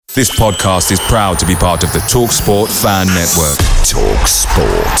This podcast is proud to be part of the TalkSport Fan Network.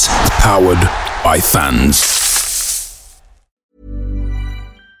 TalkSport. Powered by fans.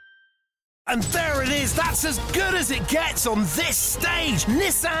 And there it is, that's as good as it gets on this stage.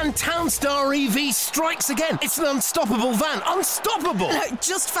 Nissan Townstar EV strikes again. It's an unstoppable van, unstoppable.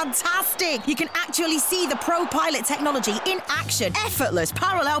 Just fantastic. You can actually see the Pro Pilot technology in action. Effortless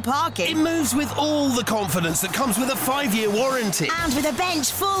parallel parking. It moves with all the confidence that comes with a 5-year warranty. And with a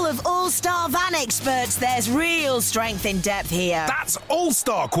bench full of all-star van experts, there's real strength in depth here. That's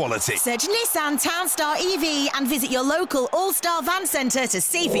all-star quality. Search Nissan Townstar EV and visit your local all-star van centre to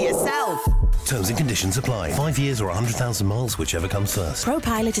see for yourself. Terms and conditions apply. 5 years or 100,000 miles, whichever comes first. Pro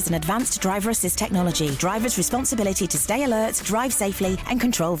Pilot is an advanced driver assist technology. Driver's responsibility to stay alert, drive safely, and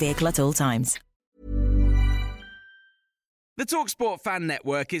control vehicle at all times. The TalkSport Fan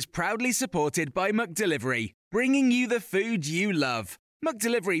Network is proudly supported by McDelivery, bringing you the food you love.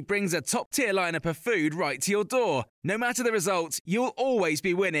 McDelivery brings a top-tier lineup of food right to your door. No matter the result, you'll always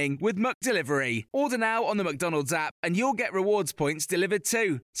be winning with McDelivery. Order now on the McDonald's app and you'll get rewards points delivered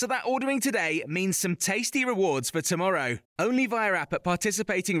too. So that ordering today means some tasty rewards for tomorrow. Only via app at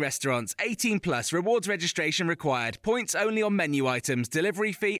participating restaurants. 18 plus. Rewards registration required. Points only on menu items.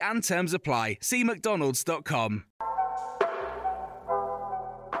 Delivery fee and terms apply. See mcdonalds.com.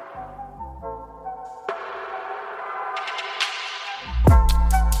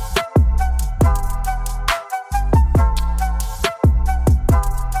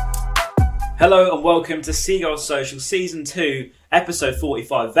 Hello and welcome to SEAGULLS Social Season 2, Episode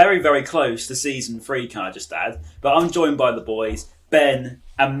 45. Very, very close to Season 3, can I just add. But I'm joined by the boys, Ben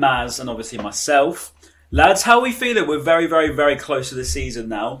and Maz, and obviously myself. Lads, how are we feeling? We're very, very, very close to the season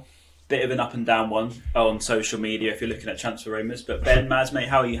now. Bit of an up and down one on social media if you're looking at transfer rumours. But Ben, Maz, mate,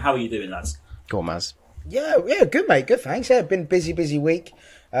 how are you doing, lads? Go on, Maz. Yeah, good, mate. Good, thanks. Yeah, been busy week.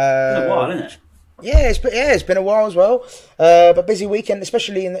 Been a while, isn't it? Yeah, it's been a while as well. But busy weekend,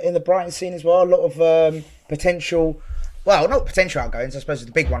 especially in the Brighton scene as well. A lot of potential, well, not potential outgoings. I suppose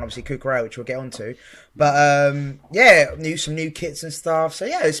the big one, obviously, Cucurella, which we'll get onto. But some new kits and stuff. So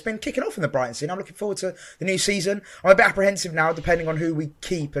yeah, it's been kicking off in the Brighton scene. I'm looking forward to the new season. I'm a bit apprehensive now, depending on who we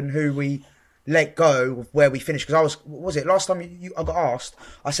keep and who we let go of where we finish. Because last time I got asked,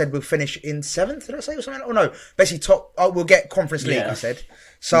 I said we'll finish in 7th. Did I say or something? Oh no, basically top. We'll get Conference League. Yeah. I said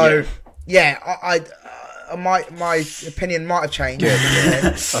so. Yeah. Yeah, my opinion might have changed. Good. I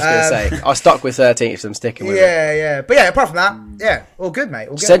was going to say, I stuck with 13th, so I'm sticking with it. Yeah. But yeah, apart from that, yeah, all good, mate.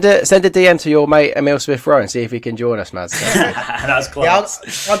 All good. Send a DM to your mate Emil Smith-Rowe and see if he can join us, Maz. That's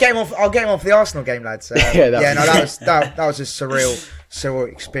class. Yeah, I'll get him off the Arsenal game, lads. That was a surreal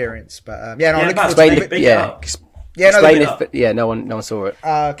experience. But I'm looking forward to it. No one saw it.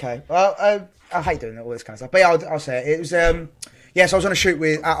 Okay. Well, I hate doing all this kind of stuff, but yeah, I'll say it. It was. Yes, I was on a shoot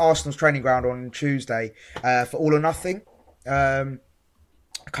at Arsenal's training ground on Tuesday for All or Nothing,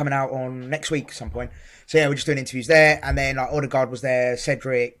 coming out on next week at some point. So yeah, we're just doing interviews there, and then Odegaard was there,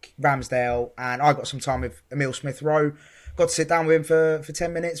 Cedric, Ramsdale, and I got some time with Emil Smith-Rowe. Got to sit down with him for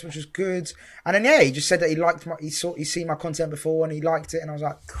 10 minutes, which was good. And then he just said that he liked he's seen my content before and he liked it, and I was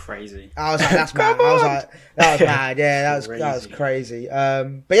like, crazy. I was like, that's mad. I was like, that was mad. Yeah, that was crazy.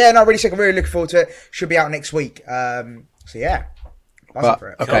 But yeah, no, really sick. I'm really looking forward to it. Should be out next week. So yeah.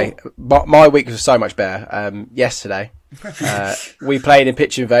 Okay, cool. My week was so much better. Yesterday, we played in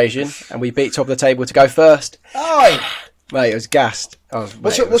Pitch Invasion and we beat top of the table to go first. Oh, mate, it was gassed.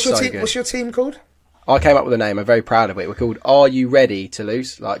 What's your team called? I came up with a name. I'm very proud of it. We're called Are You Ready,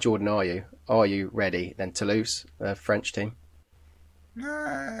 Toulouse? Like Jordan, are you? Are you ready? Then Toulouse, the French team.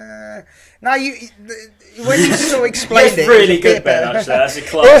 No, when you sort of explained it, really good, Ben. Actually, that's a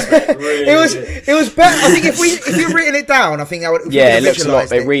class. It was better. I think if you'd written it down, I think that would. Yeah, it looks a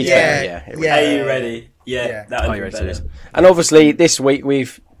lot. It reads better. Yeah. Are you ready? Yeah. That would be better. And obviously, this week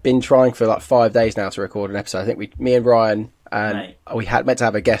we've been trying for like 5 days now to record an episode. I think me and Ryan and we had meant to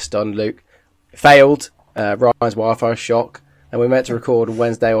have a guest on. Luke failed. Ryan's Wi-Fi shock, and we meant to record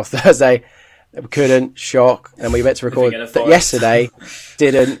Wednesday or Thursday. We couldn't, shock, and we meant to record yesterday,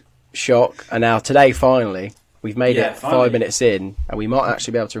 didn't, shock, and now today finally we've made it 5 minutes in, and we might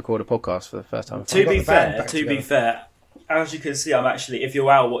actually be able to record a podcast for the first time. To be fair, as you can see, I'm actually, if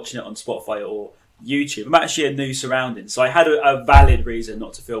you're out watching it on Spotify or YouTube, I'm actually in new surroundings, so I had a valid reason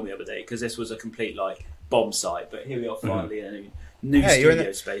not to film the other day because this was a complete bomb site. But here we are finally in a new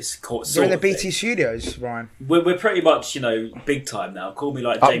studio space. You're in the BT studios, Ryan. We're pretty much, big time now. Call me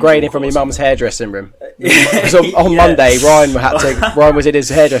like upgrading from your mum's hairdressing room. Because on Monday, Ryan was in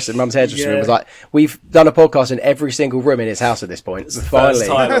his mum's hairdresser room. Was like, we've done a podcast in every single room in his house at this point. It's the finally,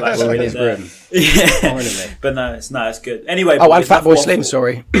 first time I've actually we're in his been room. Yeah, finally. But no, it's good. Anyway, and Fatboy Slim.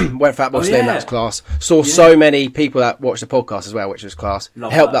 Sorry, went Fatboy Slim. That was class. Saw so many people that watched the podcast as well, which was class.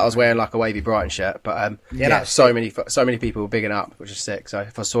 Helped that I was wearing like a wavy Brighton shirt, but so many people were bigging up, which is sick. So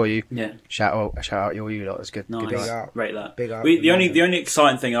if I saw you, shout out you lot. It was good. Nice. Good Rate that. Big up. The only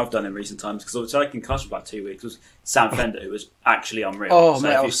exciting thing I've done in recent times, because obviously I had concussion for like 2 weeks, was Sam Fender, who was actually unreal. Oh, so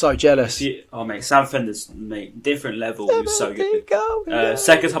mate, I was so jealous. Mate, Sam Fender's different level. He was so good.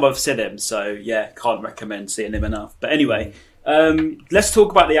 Second time I've seen him, so can't recommend seeing him enough. But anyway, let's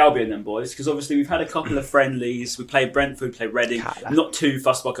talk about the Albion then, boys, because obviously we've had a couple of friendlies. We played Brentford, played Reading. I'm not too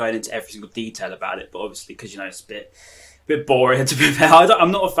fussed about going into every single detail about it, but obviously because it's a bit boring to be fair.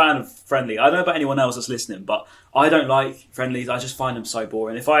 I'm not a fan of friendly. I don't know about anyone else that's listening, but I don't like friendlies. I just find them so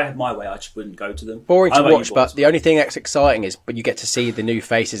boring. If I had my way, I just wouldn't go to them. Boring to watch, but the only thing that's exciting is you get to see the new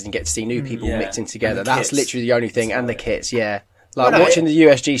faces and get to see new people mixing together. That's literally the only thing, and the kits, Like watching the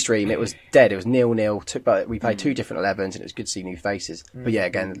USG stream, it was dead. It was 0-0, but we played 2 different 11s, and it was good to see new faces. But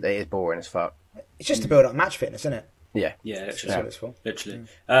again, it is boring as fuck. It's just to build up match fitness, isn't it? Yeah, that's what it's for. Literally.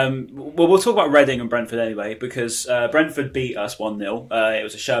 Well, we'll talk about Reading and Brentford anyway, because Brentford beat us 1-0. It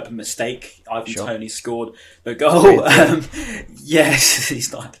was a Sherpa mistake. Ivan Toney scored the goal. Yes,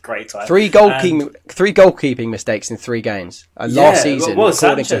 he's not had a great time. 3 goalkeeping mistakes in 3 games. And last season,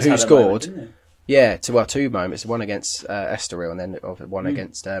 according to who scored, moment, 2 moments. One against Estoril and then one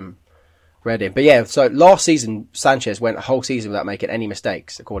against Reading. But so last season, Sanchez went a whole season without making any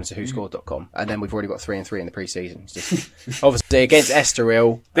mistakes, according to WhoScored.com. And then we've already got 3 and 3 in the pre-season. Obviously, against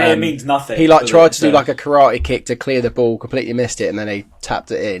Estoril, but it means nothing. He tried to do like a karate kick to clear the ball, completely missed it, and then he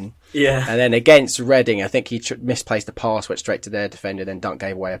tapped it in. Yeah. And then against Reading, I think he misplaced the pass, went straight to their defender, then Dunk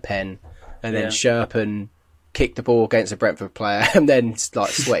gave away a pen. And then Sherpan kicked the ball against a Brentford player, and then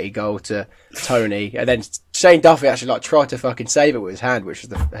sweaty goal to Tony, and then Shane Duffy actually tried to fucking save it with his hand, which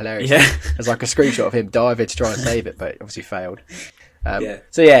was hilarious. There's a screenshot of him diving to try and save it, but obviously failed.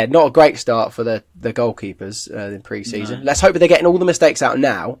 So not a great start for the goalkeepers in pre-season. No. Let's hope that they're getting all the mistakes out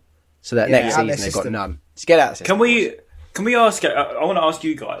now, so that next season they've got none. Just get out of the system. Can we ask? I want to ask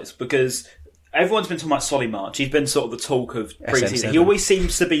you guys, because everyone's been talking about Solly March. He's been sort of the talk of pre-season. He always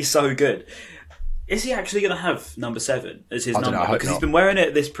seems to be so good. Is he actually going to have number 7 as his number? Because he's been wearing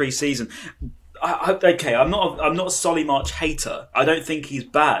it this pre-season. I'm not a Solly March hater. I don't think he's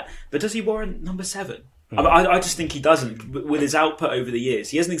bad, but does he warrant number 7? I just think he doesn't. With his output over the years,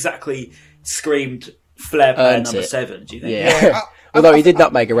 he hasn't exactly screamed flair player number 7. Do you think? Yeah. Although he did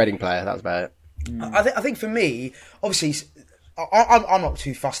not make a Reading player, that was about it. I think for me, obviously, I'm not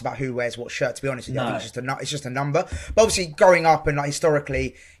too fussed about who wears what shirt, to be honest with you. I think it's just a number. But obviously, growing up and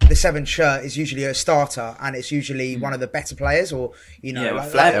historically, the 7 shirt is usually a starter, and it's usually one of the better players, or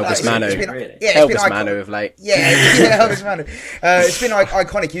Elvis Manu. Elvis Manu of late. Elvis Manu. It's been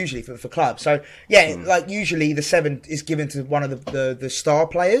iconic usually for clubs. So usually the 7 is given to one of the star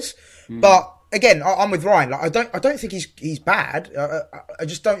players. But again, I'm with Ryan. I don't think he's bad. I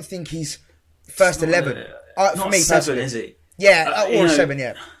just don't think he's first 11. For me, 7, is he? Yeah, or 7,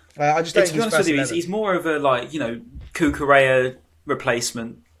 I just don't think to be honest with you, he's more of a Cucurella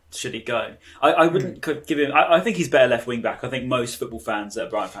replacement. Should he go? I wouldn't give him. I think he's better left wing back. I think most football fans that are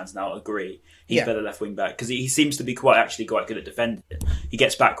Brighton fans now agree he's better left wing back, because he seems to be quite good at defending. He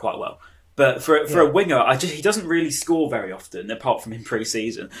gets back quite well. But for a winger, he doesn't really score very often, apart from in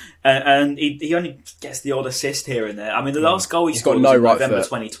pre-season, and he only gets the odd assist here and there. I mean, the last goal he scored was in November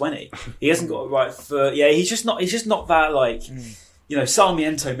 2020. He hasn't got a right foot. Yeah, he's just not that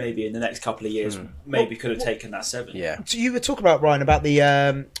Sarmiento maybe in the next couple of years could have taken that 7. Yeah. So you were talking about, Ryan, about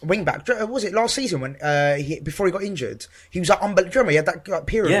the wing back. Was it last season when before he got injured? He was unbelievable. He had that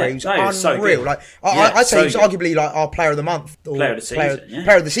period where he was unreal. So I'd say he was arguably our player of the month, or player of the season.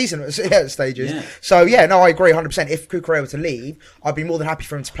 Player of the season at stages. Yeah. So I agree 100%. If Cucurella were to leave, I'd be more than happy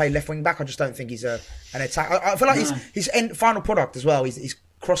for him to play left wing back. I just don't think he's an attack. I feel like his final product as well. His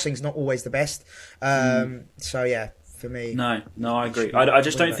crossing's not always the best. For me, no, I agree. I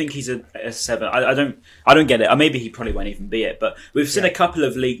just don't think he's a 7. I don't get it. Maybe he probably won't even be it. But we've seen a couple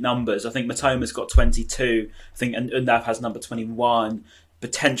of league numbers. I think Matoma's got 22. I think Undav has number 21.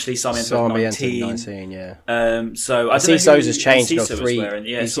 Potentially Sarmiento 19. So I think So's has changed.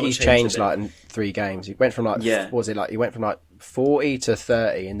 He's changed in 3 games. He went from what was it like? He went from 40 to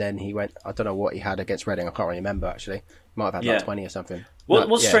 30, and then he went. I don't know what he had against Reading. I can't really remember actually. Might have had 20 or something.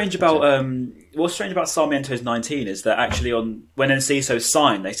 What's strange about Sarmiento's 19 is that actually when Enciso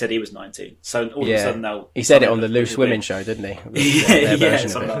signed, they said he was 19. So all of a sudden now he said it on the Loose Women show, didn't he?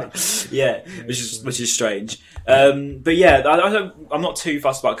 Yeah, which is strange. But yeah, I'm not too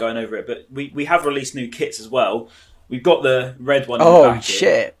fussed about going over it. But we have released new kits as well. We've got the red one. In the back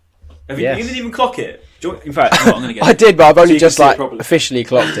shit! You didn't even clock it. In fact, I'm going to get. I did, but I've only just officially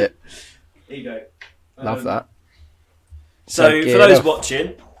clocked it. There you go. Love that. So for those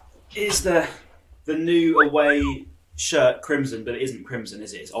watching, is the new away shirt crimson? But it isn't crimson,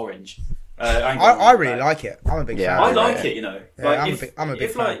 is it? It's orange. I really like it. I'm a big fan. I like it, you know. Yeah, like I'm a big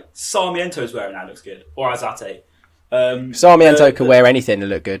if fan. like Sarmiento's wearing that, looks good. Or Azate. Sarmiento can wear anything and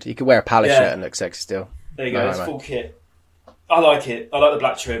look good. He could wear a Palace shirt and look sexy still. There you go. It's full kit. I like it. I like the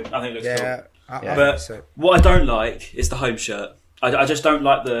black trim. I think it looks cool. But what I don't like is the home shirt. I just don't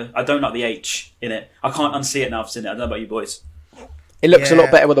like the H in it. I can't unsee it now I've seen it. I don't know about you boys. It looks a lot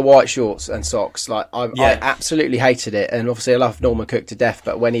better with the white shorts and socks. Like I absolutely hated it, and obviously I love Norman Cook to death.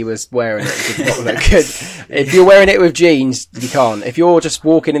 But when he was wearing it, it did not look good. If you're wearing it with jeans, you can't. If you're just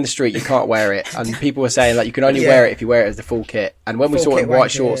walking in the street, you can't wear it. And people were saying like you can only wear it if you wear it as the full kit. And when we saw it in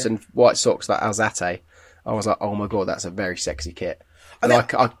white shorts and white socks like Alzate, I was like, oh my god, that's a very sexy kit. And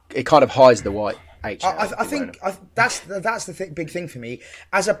it kind of hides the white. I think that's the big thing for me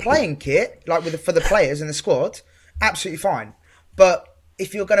as a playing kit, like for the players in the squad, absolutely fine. But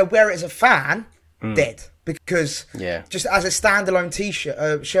if you're going to wear it as a fan, dead, because just as a standalone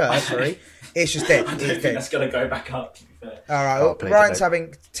t-shirt shirt, it's just dead. I don't think that's going to go back up. To be fair. All right, Ryan's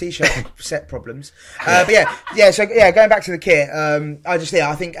having t-shirt set problems, but So going back to the kit,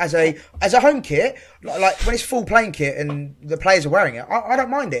 I think as a home kit, like when it's full playing kit and the players are wearing it, I don't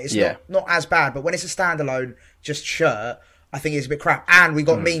mind it. It's not as bad. But when it's a standalone just shirt, I think it's a bit crap. And we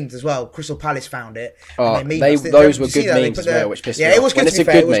got memed as well. Crystal Palace found it. Those were good memes as well, which pissed me off. It was good. It's a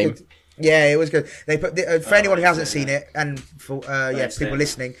good meme. Yeah, it was good. They put for anyone who hasn't seen it, and for people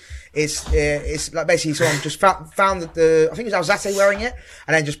listening, it's like basically someone just found the I think it was Alzate wearing it,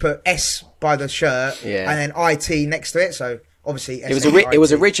 and then just put S by the shirt, and then IT next to it. So obviously, it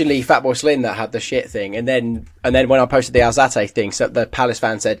was originally Fatboy Slim that had the shit thing, and then when I posted the Alzate thing, so the Palace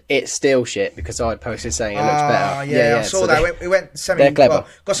fan said it's still shit because I posted saying it looks better. Yeah, I saw that. We went semi. They're clever.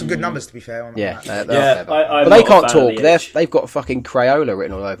 Got some good numbers to be fair. On they're clever. But they can't talk. They've got fucking Crayola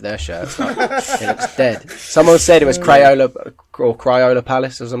written all over their shirts. Like, it looks dead. Someone said it was Crayola or Crayola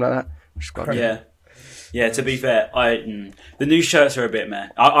Palace or something like that. Yeah, to be fair, the new shirts are a bit meh.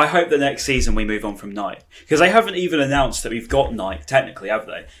 I hope the next season we move on from Nike. Because they haven't even announced that we've got Nike, technically, have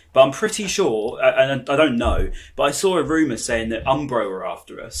they? But I'm pretty sure, and I don't know, but I saw a rumour saying that Umbro are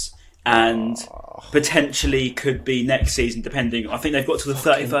after us. And potentially could be next season, depending. I think they've got to the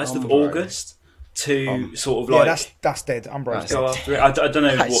 31st of August to sort of like... Yeah, that's dead. Umbro's go dead. after it. I don't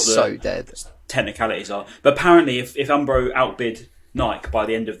know what the technicalities are. But apparently, if Umbro outbid Nike by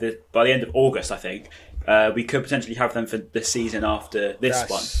the end of August, I think... we could potentially have them for the season after this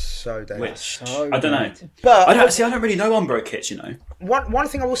one. So dead. I don't know. But I don't really know Umbro kits, you know. One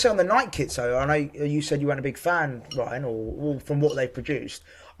thing I will say on the Nike kits, though, I know you said you weren't a big fan, Ryan, or from what they've produced.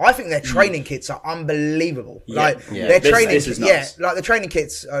 I think their training kits are unbelievable. Their training, like the training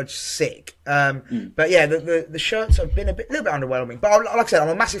kits are just sick. But yeah, the shirts have been little bit underwhelming. But like I said, I'm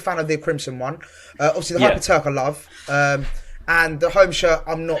a massive fan of the crimson one. Obviously, the Hyper Turk I love, and the home shirt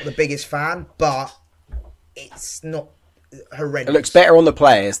I'm not the biggest fan, but it's not horrendous. It looks better on the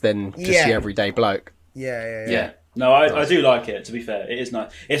players than just the everyday bloke. Yeah. No, I do like it, to be fair. It is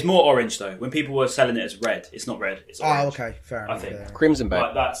nice. It's more orange, though. When people were selling it as red, it's not red. It's orange. Oh, okay. Fair enough. I think. Crimson,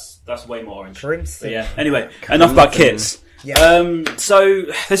 babe. That's way more orange. Crimson. But yeah. Anyway, enough about kits. Yeah. So,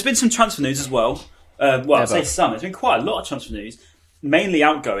 there's been some transfer news as well. I'd say some. There's been quite a lot of transfer news. Mainly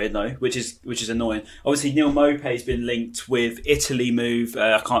outgoing though, which is annoying. Obviously, Neil Maupay's been linked with Italy move.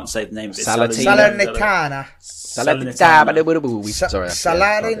 I can't say the name of it. Salernitana. Salernitana.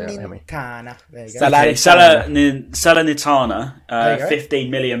 There you go. Salernitana. £15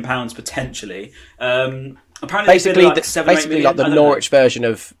 million potentially. Apparently, basically, like 7, basically like the Norwich version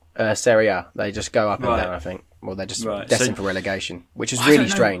of Serie A. They just go up and down. I think. Well, they're just destined for relegation, which is really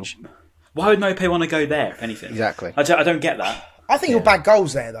strange. Why would Maupay want to go there? If anything, exactly. I don't get that. I think he'll bag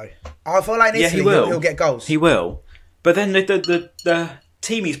goals there, though. I feel like in Italy, he'll get goals. He will. But then the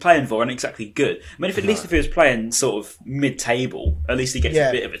team he's playing for aren't exactly good. I mean, at least if he was playing sort of mid-table, at least he gets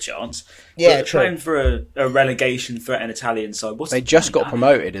a bit of a chance. Yeah, but true. Playing for a relegation threat in Italian side, they just got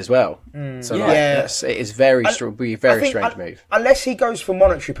promoted as well. So it is very strange move. Unless he goes for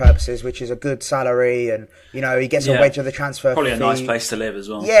monetary purposes, which is a good salary, and he gets a wedge of the transfer. Probably fee. A nice place to live as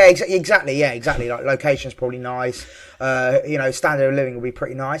well. Yeah, exactly. Like location's probably nice. Standard of living will be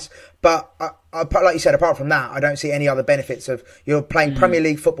pretty nice. But like you said, apart from that, I don't see any other benefits of you're playing Premier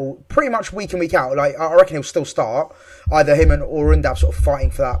League football pretty much week in, week out. Like, I reckon he'll still start, either him or Undav sort of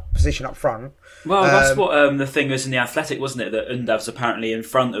fighting for that position up front. Well, that's what the thing was in The Athletic, wasn't it? That Undav's apparently in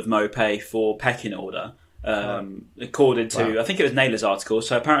front of Maupay for pecking order. According to, I think it was Naylor's article.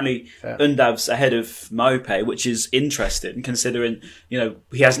 So apparently Undav's ahead of Maupay, which is interesting considering,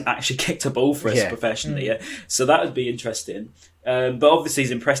 he hasn't actually kicked a ball for us professionally yet. So that would be interesting. But obviously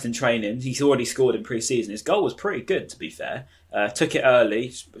he's impressed in training. He's already scored in pre-season. His goal was pretty good, to be fair. Took it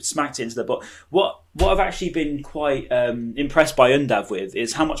early, smacked it into the bottom. What I've actually been quite impressed by Undav with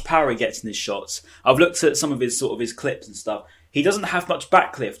is how much power he gets in his shots. I've looked at some of his clips and stuff. He doesn't have much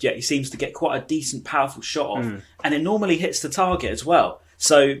backlift, yet he seems to get quite a decent, powerful shot off. And it normally hits the target as well.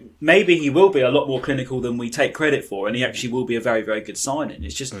 So maybe he will be a lot more clinical than we take credit for, and he actually will be a very, very good signing.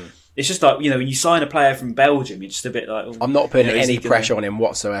 It's just like, when you sign a player from Belgium, you're just a bit like... Oh, I'm not putting any pressure on him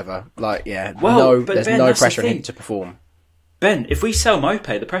whatsoever. Like, there's Ben, no pressure on him to perform. Ben, if we sell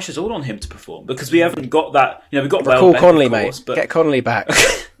Maupay, the pressure's all on him to perform, because we haven't got that... we've got Recall Connolly, mate. But... Get Connolly back.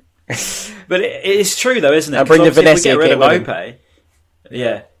 But it's true, though, isn't it? And bring the Vanessa. If we get rid of Maupay...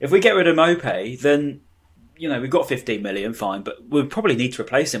 Yeah, if we get rid of Maupay, then... we've got 15 million, fine, but we probably need to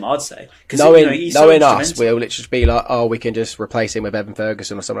replace him, I'd say. Knowing us, we'll literally be like, we can just replace him with Evan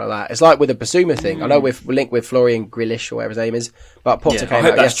Ferguson or something like that. It's like with the Basuma thing. I know we're linked with Florian Grealish or whatever his name is, but Potter came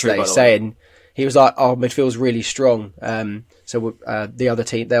out yesterday saying he was like, midfield's really strong. So the other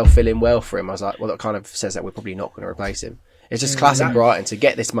team, they'll fill in well for him. I was like, well, that kind of says that we're probably not going to replace him. It's just classic Brighton to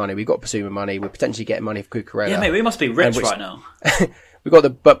get this money. We've got Basuma money. We're potentially getting money for Cucurella. Yeah, mate, we must be rich right now. We've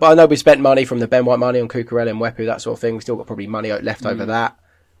got but I know we spent money from the Ben White money on Cucurella and Wepu, that sort of thing. We've still got probably money left over that.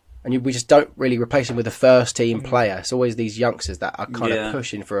 And we just don't really replace him with a first team player. It's always these youngsters that are kind of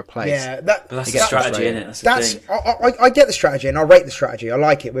pushing for a place. Yeah, but that's the strategy, isn't it? I get the strategy and I rate the strategy. I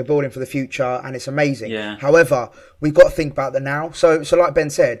like it. We're building for the future and it's amazing. Yeah. However, we've got to think about the now. So like Ben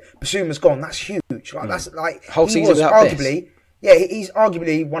said, Basuma's gone. That's huge. That's like whole season without arguably. Yeah, he's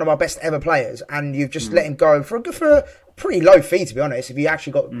arguably one of our best ever players, and you've just let him go for a pretty low fee, to be honest. If you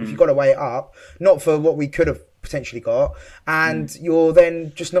actually if you've got to weigh it up, not for what we could have potentially got, and you're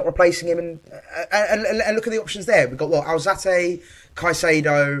then just not replacing him. And look at the options there. We've got Alzate,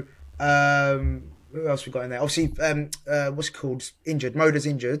 Caicedo. Who else we got in there? Obviously, what's it called? Injured. Moda's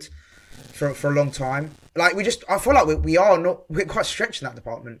injured for a long time. Like I feel like we're quite stretched in that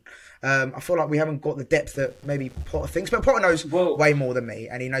department. I feel like we haven't got the depth that maybe Potter thinks, but Potter knows way more than me,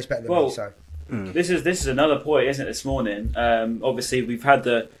 and he knows better than me. So this is another point, isn't it? This morning, obviously we've had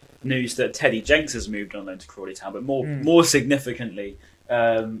the news that Teddy Jenks has moved on loan to Crawley Town, but more significantly,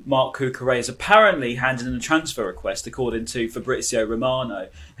 Marc Cucurella has apparently handed in a transfer request, according to Fabrizio Romano,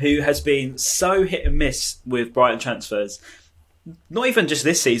 who has been so hit and miss with Brighton transfers. Not even just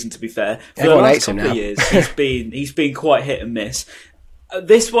this season, to be fair. For the last couple of years, he's been quite hit and miss.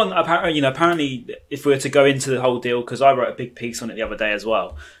 This one, apparently, if we were to go into the whole deal, because I wrote a big piece on it the other day as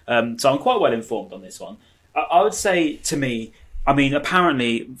well, so I'm quite well informed on this one. I would say, to me,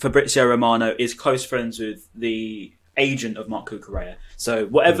 apparently Fabrizio Romano is close friends with the agent of Marc Cucurella. So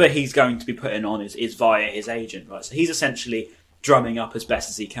whatever he's going to be putting on is via his agent, right? So he's essentially drumming up as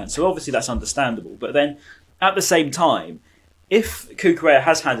best as he can. So obviously that's understandable. But then, at the same time, if Cucurella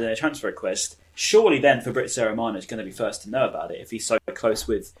has handed in a transfer request, surely then Fabrizio Romano is going to be first to know about it if he's so close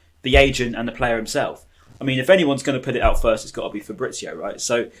with the agent and the player himself. If anyone's going to put it out first, it's got to be Fabrizio, right?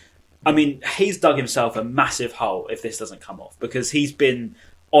 So, he's dug himself a massive hole if this doesn't come off, because he's been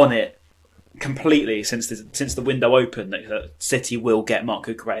on it completely since the window opened that City will get Marc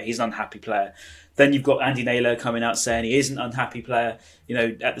Cucurella. He's an unhappy player. Then you've got Andy Naylor coming out saying he is an unhappy player.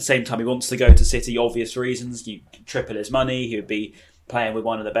 At the same time, he wants to go to City, obvious reasons. You triple his money. He would be playing with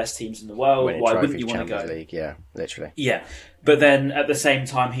one of the best teams in the world. Why wouldn't you want to go? League, yeah, literally. Yeah, but then at the same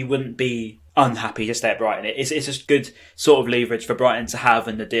time, he wouldn't be unhappy to stay at Brighton. It's just good sort of leverage for Brighton to have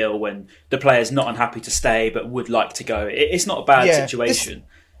in the deal when the player's not unhappy to stay but would like to go. It's not a bad situation.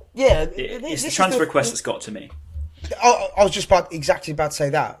 It's the transfer request that's got to me. I was just exactly about to say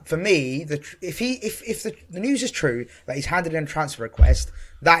that. For me, if the news is true that he's handed in a transfer request,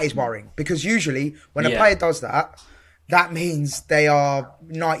 that is worrying, because usually when a player does that, that means they are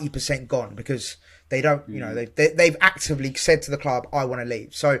 90% gone, because they don't, they've actively said to the club, I want to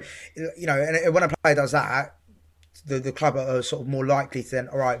leave. So, and when a player does that, the club are sort of more likely to then,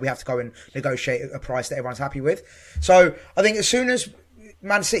 all right, we have to go and negotiate a price that everyone's happy with. So I think as soon as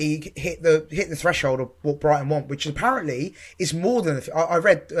Man City hit the threshold of what Brighton want, which apparently is more than I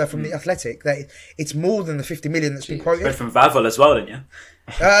read from the Athletic that it's more than the 50 million that's been quoted. Read from Vavel as well, didn't you?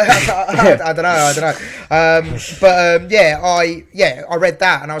 I don't know. I read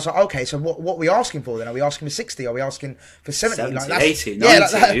that and I was like, okay, so what are we asking for then? Are we asking for 60? Are we asking for 70? 80,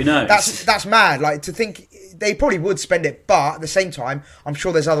 90, who knows? That's mad. Like, to think they probably would spend it, but at the same time, I'm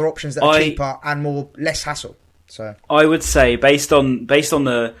sure there's other options that are cheaper and less hassle. So I would say, based on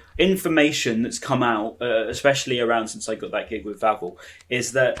the information that's come out, especially around since I got that gig with Vavel,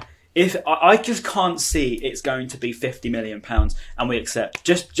 is that if I just can't see it's going to be £50 million and we accept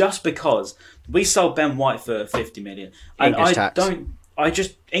just because we sold Ben White for 50 million and English tax.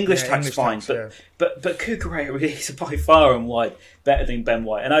 English tax fine, tax, but Cucurella is by far and wide better than Ben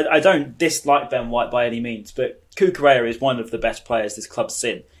White, and I don't dislike Ben White by any means, but Cucurella is one of the best players this club's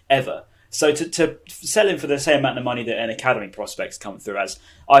seen ever. So to sell him for the same amount of money that an academy prospect's come through as,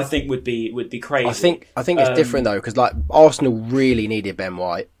 I think would be crazy. I think it's different though, because like Arsenal really needed Ben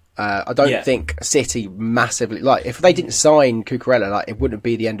White. I don't think City massively, like if they didn't sign Cucurella, like it wouldn't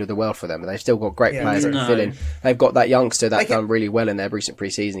be the end of the world for them. They've still got great players that can fill in. They've got that youngster that done really well in their recent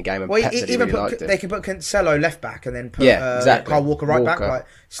pre-season game, and Pep said he really liked it. They can put Cancelo left back and then put Kyle Walker right back.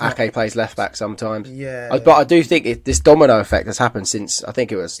 Like, Ake plays left back sometimes. Yeah, but I do think this domino effect has happened since, I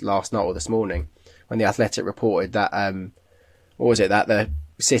think it was last night or this morning when the Athletic reported that that the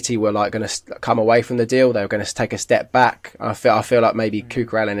City were like going to come away from the deal. They were going to take a step back. I feel like maybe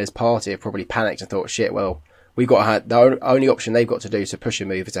Cucurella and his party have probably panicked and thought, shit, well, we've got the only option they've got to do is to push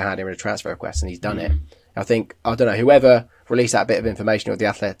him over to hand him a transfer request, and he's done it. I don't know, whoever released that bit of information with the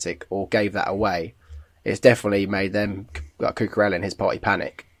Athletic or gave that away, it's definitely made them, like Cucurella and his party,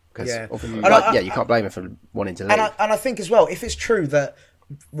 panic. Because you can't blame him for wanting to leave. And I think as well, if it's true that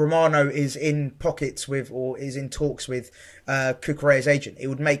Romano is in pockets with, or is in talks with Cucurella's agent, it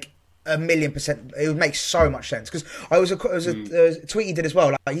would make 1,000,000%. It would make so much sense, because a tweet he did as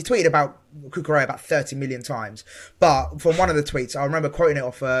well. Like, he tweeted about Cucurella about 30 million times, but from one of the tweets, I remember quoting it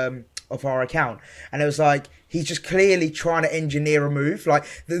off our account, and it was like he's just clearly trying to engineer a move. Like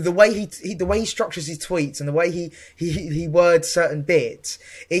the way he structures his tweets and the way he words certain bits,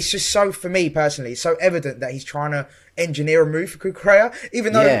 it's just so, for me personally, so evident that he's trying to engineer a move for Cucurella,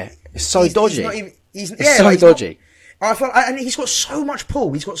 even though it's so dodgy. It's so dodgy. I feel, and he's got so much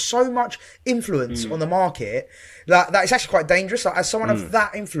pull. He's got so much influence on the market that it's actually quite dangerous. Like, as someone of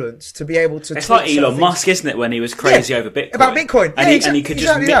that influence, to be able to. It's like Elon Musk, isn't it? When he was crazy over Bitcoin. About Bitcoin, and he could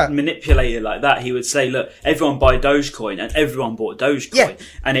just manipulate it like that. He would say, "Look, everyone buy Dogecoin," and everyone bought Dogecoin,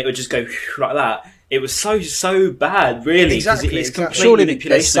 and it would just go like that. It was so bad, really, because it's complete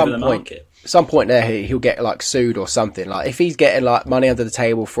manipulation of the market. At some point there, he'll get like sued or something. Like if he's getting like money under the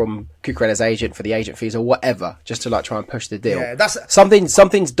table from Cucurella's agent for the agent fees or whatever, just to like try and push the deal. Yeah,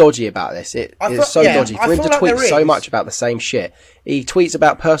 something's dodgy about this. It's so dodgy for him to tweet so much about the same shit. He tweets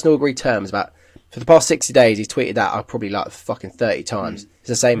about personal agreed terms for the past 60 days. He's tweeted that probably like fucking 30 times. It's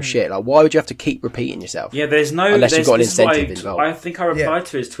the same shit. Like, why would you have to keep repeating yourself? Yeah, unless you've got an incentive involved. I think I replied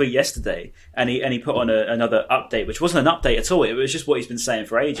to his tweet yesterday, and he put on another update, which wasn't an update at all. It was just what he's been saying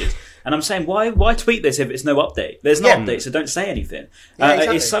for ages. And I'm saying, why tweet this if it's no update? There's no update, so don't say anything.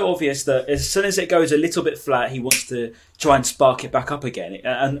 Exactly. It's so obvious that as soon as it goes a little bit flat, he wants to try and spark it back up again.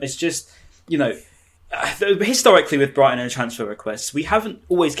 And it's just, historically with Brighton and transfer requests, we haven't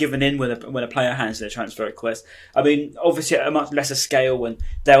always given in when a player hands in a transfer request. I mean, obviously at a much lesser scale when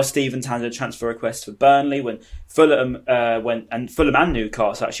Dale Stephens handed a transfer request for Burnley, when Fulham and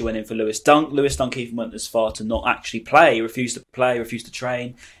Newcastle actually went in for Lewis Dunk. Lewis Dunk even went as far to not actually play, refused to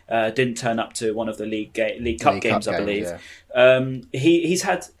train, didn't turn up to one of the League Cup games, I believe. Yeah. He's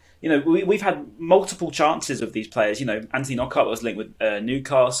had. We've had multiple chances of these players. Anthony Knockaert was linked with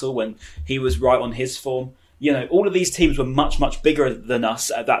Newcastle when he was right on his form. All of these teams were much, much bigger than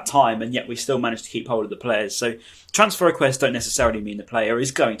us at that time, and yet we still managed to keep hold of the players. So transfer requests don't necessarily mean the player is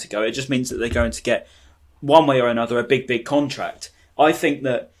going to go. It just means that they're going to get, one way or another, a big, big contract. I think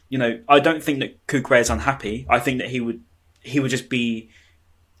that, I don't think that Cucurella is unhappy. I think that he would just be,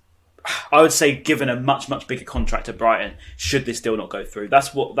 I would say, given a much, much bigger contract at Brighton should this deal not go through.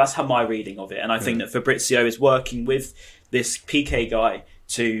 That's how my reading of it. And I think that Fabrizio is working with this PK guy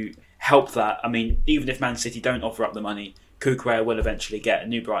to help that. I mean, even if Man City don't offer up the money, Cucurella will eventually get a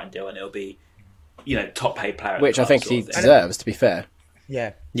new Brighton deal, and it'll be, top paid player. Which I think he deserves, to be fair.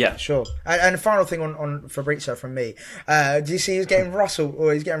 Yeah, sure. And the final thing on Fabrizio from me, do you see he's getting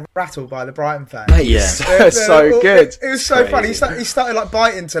rattled by the Brighton fans? So good. It was so funny. He started like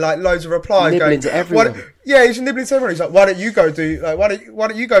biting to like loads of replies, nibbling to everyone. He's nibbling to everyone. He's like, why don't you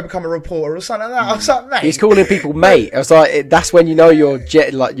go become a reporter or something like that? I was like, mate. He's calling people mate. I was like, that's when you know you're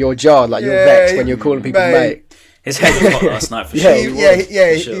jarred, like you're vexed when you're calling people mate. His head was hot last night for sure.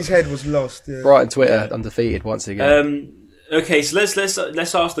 His head was lost. Yeah. Brighton Twitter undefeated once again. Okay, so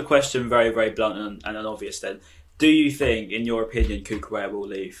let's ask the question very, very blunt and obvious then. Do you think, in your opinion, Cucurella will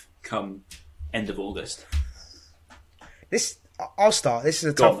leave come end of August? I'll start. This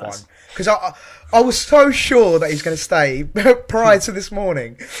is a tough one because I was so sure that he's going to stay prior to this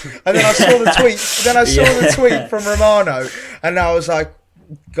morning, and then I saw the tweet. The tweet from Romano, and I was like,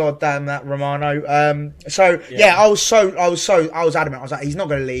 God damn that Romano. I was adamant. I was like, he's not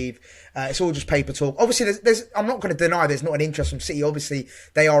going to leave. It's all just paper talk. Obviously, I'm not going to deny there's not an interest from City. Obviously,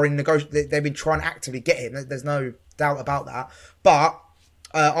 they are in they've been trying to actively get him. There's no doubt about that. But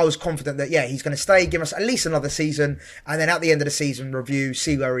I was confident that he's going to stay, give us at least another season, and then at the end of the season review,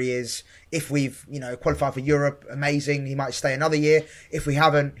 see where he is. If we've qualified for Europe, amazing. He might stay another year. If we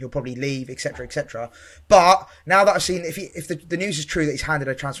haven't, he'll probably leave, etc., etc. But now that I've seen, if the news is true that he's handed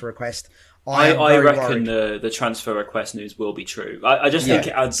a transfer request, I reckon the transfer request news will be true. I just think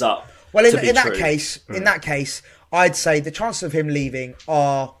it adds up. Well, in that case, I'd say the chances of him leaving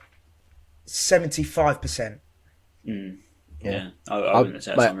are 75%. Yeah, I wouldn't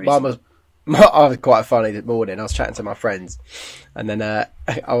say that's unreasonable. I was quite funny this morning. I was chatting to my friends, and then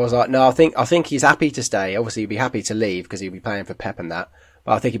I was like, "No, I think he's happy to stay. Obviously, he'd be happy to leave because he'd be playing for Pep and that.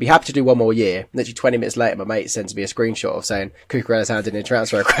 But I think he'd be happy to do one more year." Literally 20 minutes later, my mate sends me a screenshot of saying Cucurella's handed in a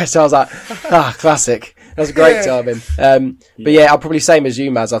transfer request. I was like, classic. That was a great timing. But I'll probably same as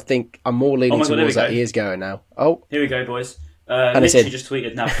you, Maz. I think I'm more leaning towards that he is going now. Oh, here we go, boys. Literally just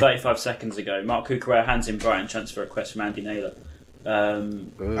tweeted now 35 seconds ago. Marc Cucurella hands in Brighton transfer request from Andy Naylor.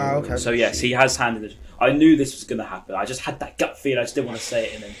 Okay. So yes, he has handed it. I knew this was going to happen. I just had that gut feeling. I just didn't want to say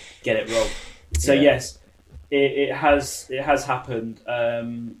it and then get it wrong. So yes, it has happened.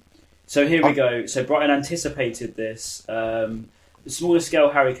 So here we go. So Brighton anticipated this. The smaller scale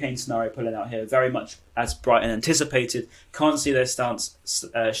Harry Kane scenario pulling out here, very much as Brighton anticipated. Can't see their stance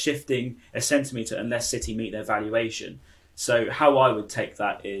shifting a centimetre unless City meet their valuation. So how I would take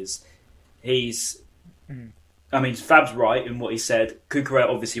that is Fab's right in what he said. Cucurella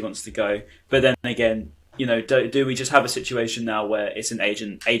obviously wants to go, but then again, do we just have a situation now where it's an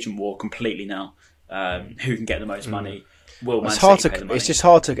agent war completely now? Who can get the most money? It's hard to. It's just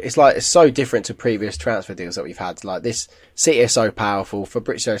hard to. It's so different to previous transfer deals that we've had. Like this, City is so powerful.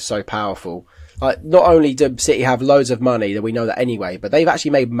 Fabrizio is so powerful. Like not only do City have loads of money that we know that anyway, but they've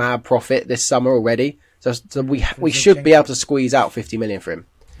actually made mad profit this summer already. So we should be able to squeeze out 50 million for him.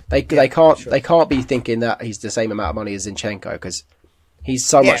 They can't be thinking that he's the same amount of money as Zinchenko because he's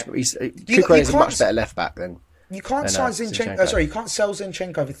so much. Cucurella is a much better left back than. You can't sign Zinchenko. You can't sell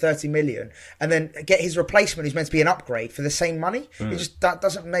Zinchenko for 30 million and then get his replacement who's meant to be an upgrade for the same money. That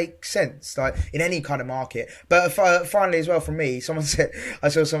doesn't make sense, like in any kind of market. But finally, as well, from me, I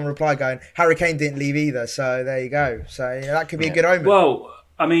saw someone reply going, "Harry Kane didn't leave either." So there you go. So that could be a good omen. Well,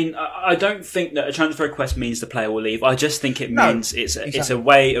 I mean, I don't think that a transfer request means the player will leave. I just think it means it's a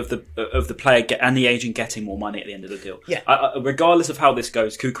way of the player and the agent getting more money at the end of the deal. Yeah. Regardless of how this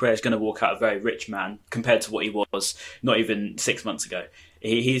goes, Cucurella is going to walk out a very rich man compared to what he was not even 6 months ago.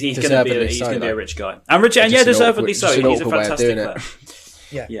 He's going to be a rich guy, and deservedly so. He's a fantastic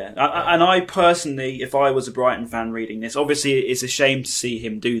player. Yeah. And I personally, if I was a Brighton fan reading this, obviously it's a shame to see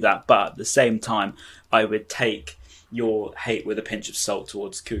him do that, but at the same time, I would take your hate with a pinch of salt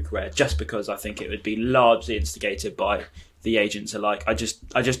towards Cucurella, just because I think it would be largely instigated by the agents alike. I just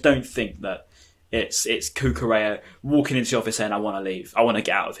don't think that it's Cucurella walking into the office saying, "I want to leave. I want to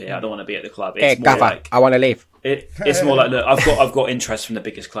get out of here. I don't want to be at the club." It's more Gaffer, like, I want to leave. It's more like, look, I've got interest from the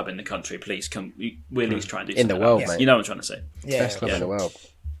biggest club in the country. Please come. We'll at least try and do something in the world, mate. Mate. You know what I'm trying to say? Best club in the world.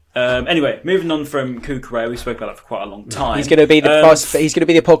 Anyway, moving on from Cucurella, we spoke about that for quite a long time. He's going to be the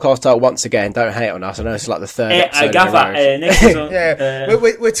podcast star once again. Don't hate on us. I know it's like the third episode.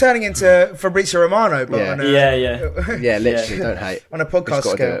 We're turning into Fabrizio Romano, but literally, don't hate on a podcast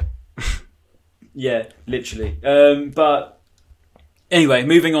scale. Yeah, literally. But anyway,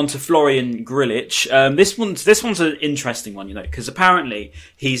 moving on to Florian Grillitsch. This one's an interesting one, because apparently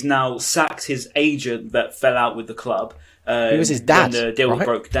he's now sacked his agent that fell out with the club. It was his dad, when the deal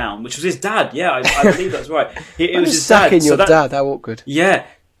broke down, which was his dad. Yeah, I believe that's right. It was his dad. Sacking your dad, how awkward. Yeah.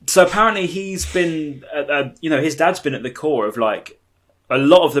 So apparently he's been, his dad's been at the core of like a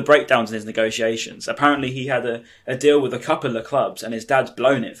lot of the breakdowns in his negotiations. Apparently, he had a deal with a couple of clubs, and his dad's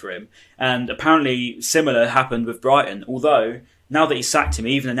blown it for him. And apparently, similar happened with Brighton. Although now that he sacked him,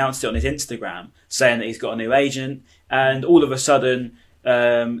 he even announced it on his Instagram, saying that he's got a new agent. And all of a sudden,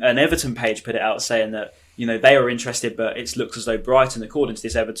 an Everton page put it out saying that they were interested, but it looks as though Brighton, according to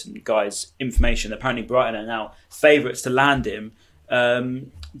this Everton guy's information, apparently Brighton are now favourites to land him.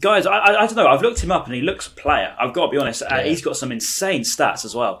 Guys, I don't know. I've looked him up and he looks a player. I've got to be honest. He's got some insane stats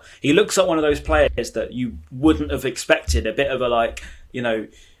as well. He looks like one of those players that you wouldn't have expected. A bit of a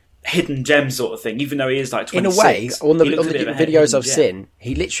hidden gem sort of thing, even though he is like 26. In a way, on the videos I've seen,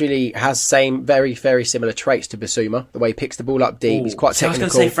 he literally has very, very similar traits to Basuma. The way he picks the ball up deep, he's quite technical. I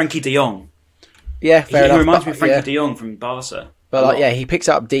was going to say Frankie de Jong. Yeah, fair enough. He reminds me of Frankie de Jong from Barca. But he picks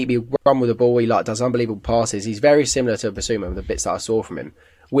it up deep, he run with the ball, he does unbelievable passes. He's very similar to Basuma with the bits that I saw from him,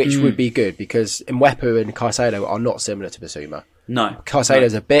 which would be good because Mwepu and Caicedo are not similar to Basuma. No.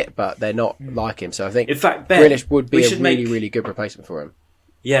 Caicedo's a bit, but they're not like him. So I think in fact, Ben, Grealish would be a really, really good replacement for him.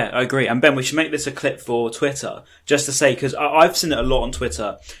 Yeah, I agree. And Ben, we should make this a clip for Twitter, just to say, because I've seen it a lot on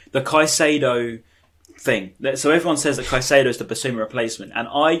Twitter, the Caicedo thing. So everyone says that Caicedo is the Basuma replacement, and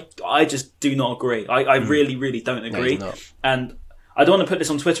I just do not agree. I really, really don't agree. No, and I don't want to put this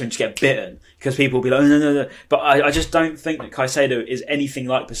on Twitter and just get bitten, because people will be like, no. But I just don't think that Caicedo is anything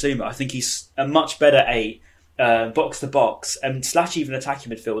like Basuma. I think he's a much better box-to-box and / even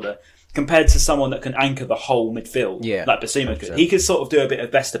attacking midfielder, compared to someone that can anchor the whole midfield, like Basuma could. He could sort of do a bit of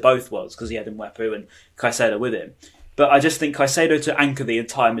best of both worlds because he had Mwepu and Caicedo with him. But I just think Caicedo to anchor the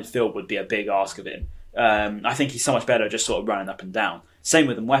entire midfield would be a big ask of him. I think he's so much better just sort of running up and down. Same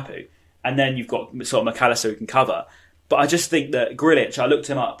with Mwepu. And then you've got sort of McAllister who can cover. But I just think that Grealish, I looked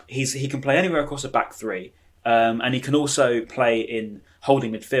him up, he can play anywhere across a back three. And he can also play in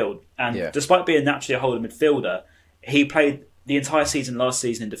holding midfield. And despite being naturally a holding midfielder, he played the entire season last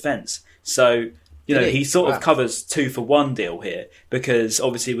season in defence. So, he sort of covers 2-for-1 deal here, because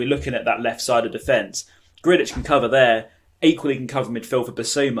obviously we're looking at that left side of defence. Grealish can cover there, equally can cover midfield for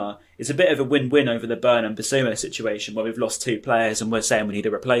Basuma. It's a bit of a win-win over the Burn and Basuma situation where we've lost 2 players and we're saying we need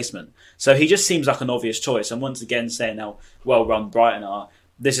a replacement. So he just seems like an obvious choice. And once again, saying how well-run Brighton are,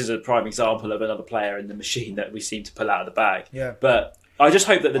 this is a prime example of another player in the machine that we seem to pull out of the bag. Yeah. But I just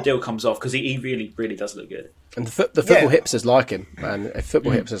hope that the deal comes off, because he really, really does look good. And the football hipsters like him, and if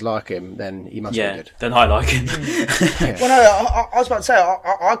football hipsters like him, then he must be good. Then I like him. Well, no, I was about to say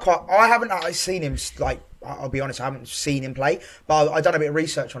I haven't actually seen him. I'll be honest, I haven't seen him play, but I've done a bit of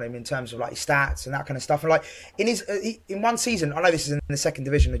research on him in terms of his stats and that kind of stuff. And in one season, I know this is in the second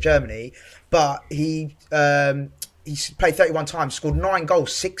division of Germany, but he's played 31 times, scored 9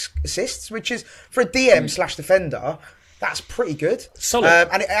 goals, 6 assists, which is for a DM / defender. That's pretty good. Solid.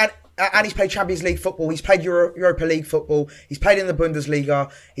 And he's played Champions League football. He's played Europa League football. He's played in the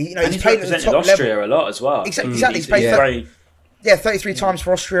Bundesliga. He's played at the top Austria level a lot as well. Exactly. He's played 33 times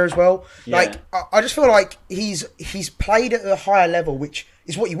for Austria as well. Yeah. I just feel like he's played at a higher level, which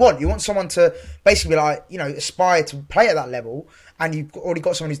is what you want. You want someone to basically aspire to play at that level, and you've already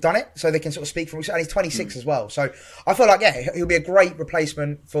got someone who's done it, so they can sort of speak for himself. And he's 26 as well, so I feel like he'll be a great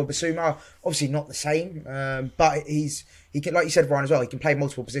replacement for Basuma. Obviously not the same, but he can, like you said, Ryan, as well. He can play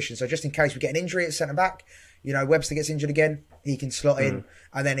multiple positions. So just in case we get an injury at centre back, Webster gets injured again, he can slot in.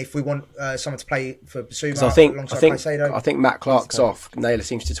 And then if we want someone to play for Basuma alongside Caicedo, I think Matt Clark's off. Naylor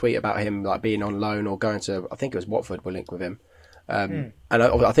seems to tweet about him being on loan or going to. I think it was Watford will link with him. And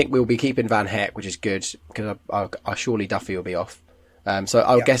I think we'll be keeping Van Heck, which is good, because I surely Duffy will be off. So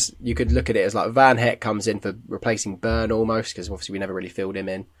I guess you could look at it as Van Heck comes in for replacing Burn almost, because obviously we never really filled him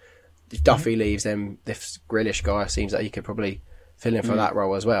in. If Duffy leaves, then this Grealish guy seems like he could probably fill in for that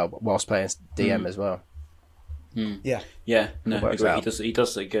role as well, whilst playing DM as well. Yeah. No, I agree. He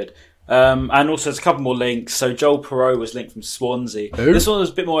does look good. And also there's a couple more links. So Joel Perreault was linked from Swansea. Who? This one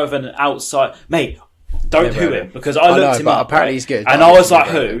was a bit more of an outside. Mate, don't who him, because I looked him up. Apparently he's good. And I was like,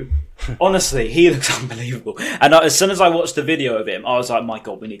 who? Honestly, he looks unbelievable. And as soon as I watched the video of him, I was like, my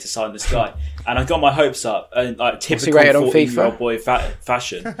God, we need to sign this guy. And I got my hopes up. And typical 14-year-old boy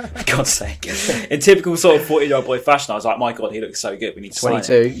fashion. For God's sake. In typical sort of 14-year-old boy fashion, I was like, my God, he looks so good. We need to sign him.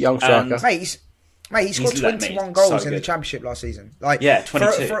 22, young striker. Mate, he scored 21 goals in the Championship last season.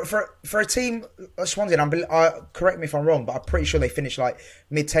 22. For a team, Swansea, correct me if I'm wrong, but I'm pretty sure they finished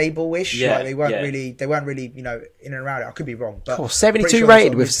mid-table-ish. Yeah, they weren't really, in and around it. I could be wrong. But 72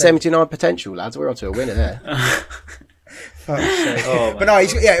 rated with 79 potential, lads. We're onto a winner there. But no,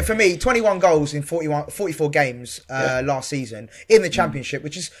 for me, 21 goals in 44 games last season in the Championship,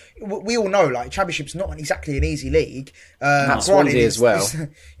 which is, we all know, like, Championship's not exactly an easy league. Swansea as well.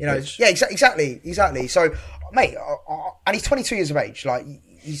 Exactly. So, mate, and he's 22 years of age. Like,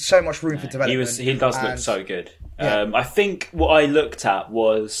 he's so much room for development. He does look so good. I think what I looked at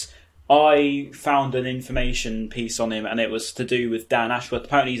was, I found an information piece on him, and it was to do with Dan Ashworth.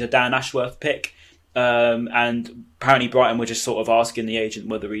 Apparently he's a Dan Ashworth pick, and apparently Brighton were just sort of asking the agent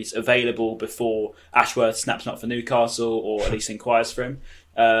whether he's available before Ashworth snaps him up for Newcastle, or at least inquires for him.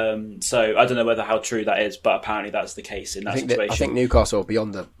 So I don't know how true that is, but apparently that's the case in that situation. I think Newcastle will be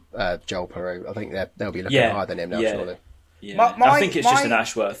on the Joel Peru. I think they'll be looking higher than him now, surely. Yeah. I think it's just an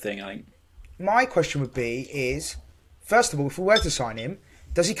Ashworth thing, I think. My question would be first of all, if we were to sign him,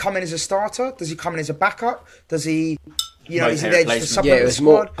 does he come in as a starter? Does he come in as a backup? Does he, is he there just to supplement the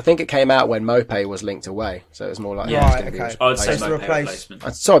squad? I think it came out when Mopé was linked away, so it was more like I'd say Mopé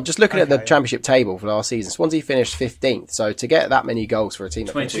replacement. So just looking at the Championship table for last season, Swansea finished 15th. So to get that many goals for a team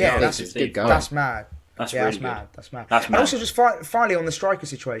that finished 15th, good goal. That's mad. That's mad. And also just finally on the striker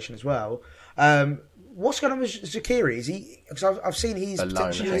situation as well. What's going on with Zakiri? Is he? Because I've seen he's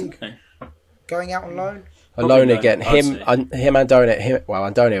potentially going out on loan. Alone again.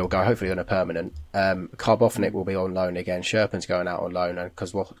 Andone will go hopefully on a permanent. Karbovnik will be on loan again. Sherpen's going out on loan, and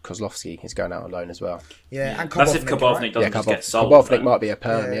Kozlowski is going out on loan as well. And that's if Karbovnik doesn't just get sold. Karbovnik might be a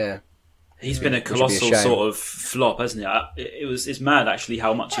perm, He's been a colossal sort of flop, hasn't he? It's mad actually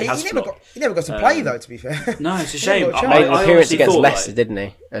how much he has flopped. He never got to play though, to be fair. No, it's a shame. He made an appearance against Leicester, didn't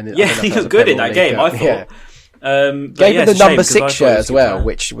he? And he looked good in that game, I thought. Gave him the number 6 shirt as well,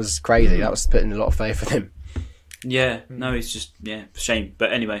 which was crazy. That was putting a lot of faith in him. No, it's just shame.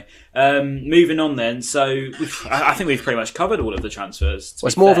 But anyway, moving on then. So I think we've pretty much covered all of the transfers. Well,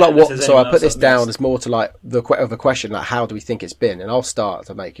 it's more of like what. So I put this down as more to like the question, like how do we think it's been? And I'll start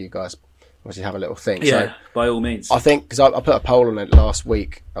to make you guys obviously have a little think. Yeah, so, by all means. I think because I put a poll on it last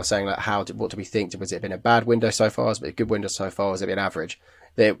week. I was saying like what do we think? Was it been a bad window so far? Has it been a good window so far? Has it been average?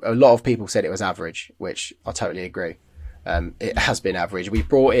 A lot of people said it was average, which I totally agree. It has been average. We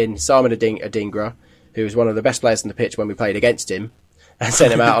brought in Simon Adingra, who was one of the best players on the pitch when we played against him, and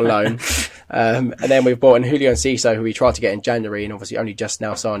sent him out on loan. And then we've brought in Julio Enciso, who we tried to get in January and obviously only just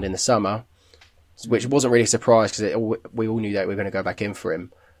now signed in the summer, which wasn't really a surprise because we all knew that we were going to go back in for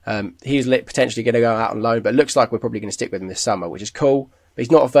him. He's potentially going to go out on loan, but it looks like we're probably going to stick with him this summer, which is cool. But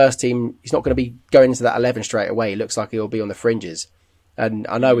he's not a first team. He's not going to be going into that 11 straight away. He looks like he'll be on the fringes. And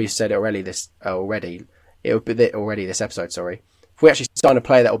I know we've said it already this episode, sorry. If we actually sign a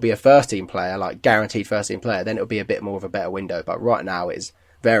player that will be a first team player, like guaranteed first team player, then it'll be a bit more of a better window. But right now it's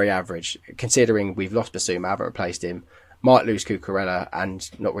very average, considering we've lost Basuma, haven't replaced him, might lose Cucurella, and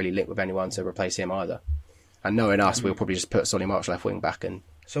not really linked with anyone to replace him either. And knowing us, we'll probably just put Solly March left wing back. And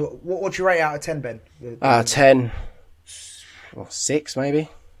so what do you rate out of 10, Ben? 10 or 6 maybe.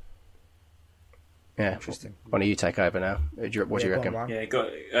 Yeah, interesting. Why don't you take over now? What do you reckon?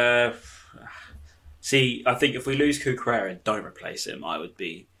 See, I think if we lose Cucurella and don't replace him, I would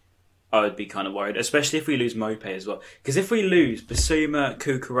be kind of worried, especially if we lose Mopé as well. Because if we lose Basuma,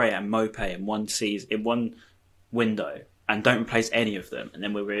 Cucurella, and Mopé in one season, in one window, and don't replace any of them, and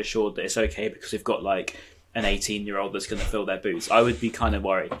then we're reassured that it's okay because we've got like an 18-year-old that's going to fill their boots, I would be kind of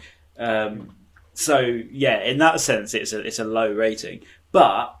worried. So yeah, in that sense, it's a low rating.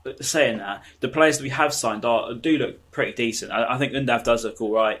 But saying that, the players that we have signed do look pretty decent. I think Undav does look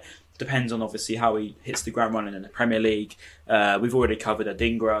all right. Depends on obviously how he hits the ground running in the Premier League. We've already covered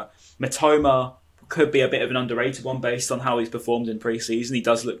Adingra. Matoma could be a bit of an underrated one based on how he's performed in pre-season. He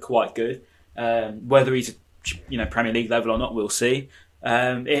does look quite good. Whether he's Premier League level or not, we'll see.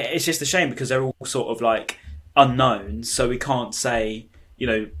 It's just a shame because they're all sort of like unknowns, so we can't say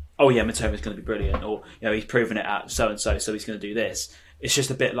oh yeah, Matoma's going to be brilliant, or he's proven it at so and so he's going to do this. It's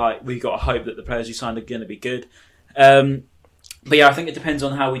just a bit like we've got to hope that the players you signed are going to be good. But yeah, I think it depends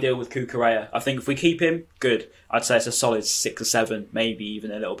on how we deal with Cucurella. I think if we keep him, good. I'd say it's a solid 6 or 7, maybe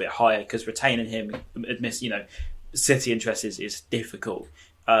even a little bit higher, because retaining him, City interest is difficult.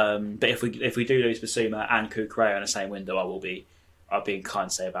 But if we do lose Basuma and Cucurella in the same window, I'll be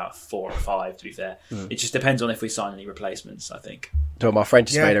inclined to say about 4 or 5, to be fair. It just depends on if we sign any replacements, I think. So my friend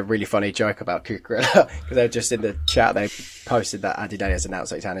just made a really funny joke about Cucurella, because they were just in the chat, they posted that Andy Daly has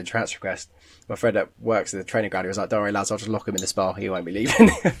announced that he's handed a transfer request. My friend that works at the training ground, he was like, don't worry lads, I'll just lock him in the spa, he won't be leaving.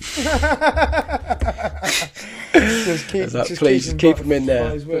 Please keep him in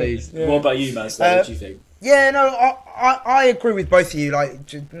there, please. Yeah. What about you, Maz? What do you think? Yeah, no, I agree with both of you.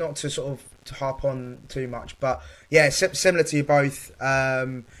 Like, not to sort of to harp on too much, but yeah, similar to you both.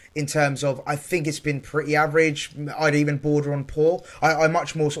 In terms of, I think it's been pretty average. I'd even border on poor. I'm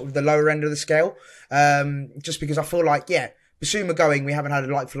much more sort of the lower end of the scale. Just because I feel like, yeah, Basuma going, we haven't had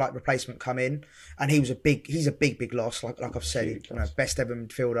a like-for-like replacement come in, and he's a big loss. Like I've said, best ever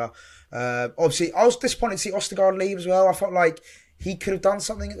midfielder. Obviously, I was disappointed to see Ostergaard leave as well. I felt like he could have done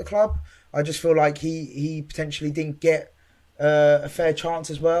something at the club. I just feel like he potentially didn't get a fair chance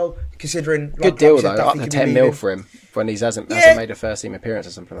as well, considering good deal though, up to 10 mil for him when he hasn't made a first team appearance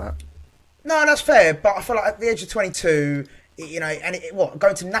or something like that. No, that's fair, but I feel like at the age of 22,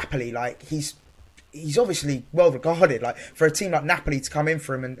 going to Napoli, like he's obviously well regarded. Like for a team like Napoli to come in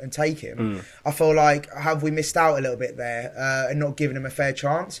for him and take him, I feel like have we missed out a little bit there and not giving him a fair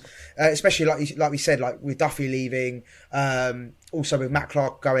chance, especially like we said, like with Duffy leaving. Also with Matt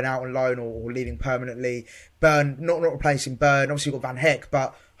Clark going out on loan or leaving permanently, Byrne not replacing Byrne. Obviously we've got Van Heck,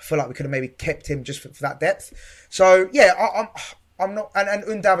 but I feel like we could have maybe kept him just for that depth. So yeah, I'm not, and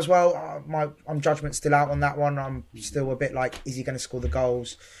Undav as well. I'm judgment still out on that one. I'm still a bit like, is he going to score the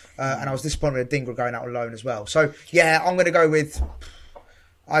goals? And I was disappointed with Dingle going out on loan as well. So yeah, I'm going to go with,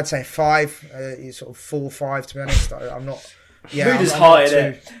 I'd say 5, sort of 4 or 5 to be honest. I'm not. Yeah, mood is high in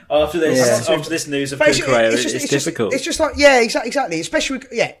it. After this news of Cucurella, it's difficult. It's just like, yeah, exactly. Especially,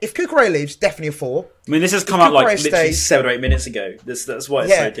 if Cucurella leaves, definitely a 4. I mean, this has come out like literally 7 or 8 minutes ago. That's why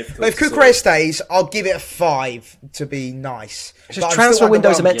it's so difficult. But if Cucurella stays, I'll give it a 5 to be nice. It's just transfer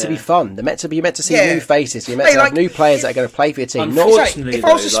windows are meant to be fun. You're meant to see new faces. You're meant to have new players that are going to play for your team. Unfortunately, if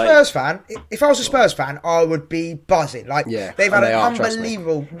I was a Spurs fan, I would be buzzing. Like they've had an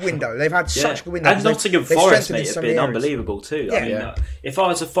unbelievable window. They've had such good windows. And Nottingham Forest, mate, have been unbelievable too. I mean, if I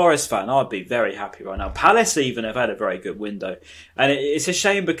was a Forest fan, I'd be very happy right now. Palace even have had a very good window, and it's a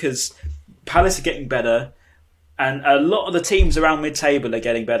shame because Palace are getting better. And a lot of the teams around mid-table are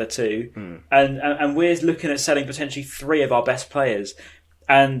getting better too. And we're looking at selling potentially 3 of our best players.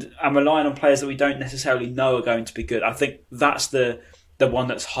 And I'm relying on players that we don't necessarily know are going to be good. I think that's the one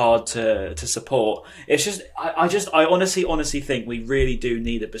that's hard to support. It's just I honestly think we really do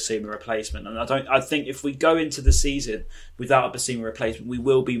need a Basuma replacement. And I think if we go into the season without a Basuma replacement, we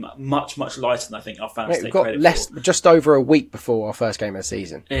will be much lighter than I think our fans take credit for. Just over a week before our first game of the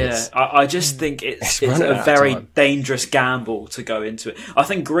season. Yeah, I just think it's a very dangerous gamble to go into it. I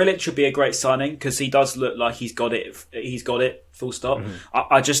think Grilic would be a great signing because he does look like he's got it. Full stop.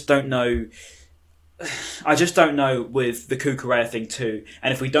 I just don't know. With the Cucurella thing too,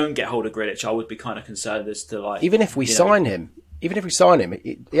 and if we don't get hold of Grilic, I would be kind of concerned as to like. Even if we sign him, he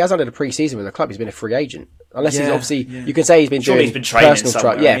hasn't had a pre-season with the club. He's been a free agent, unless he's obviously. You can say he's been doing personal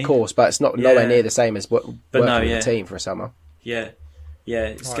trials. Yeah, of course, but it's nowhere near the same as working with the team for a summer. Yeah,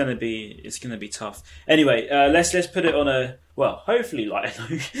 it's gonna be tough. Anyway, let's put it on a. Well, hopefully, I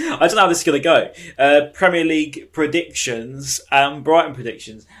don't know how this is going to go. Premier League predictions and Brighton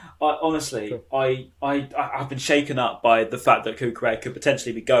predictions. Honestly, I've been shaken up by the fact that Cucurella could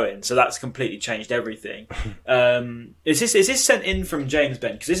potentially be going, so that's completely changed everything. Is this sent in from James,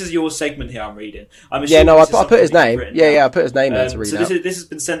 Ben? Because this is your segment here I'm reading. I put his name. I put his name there to read so this has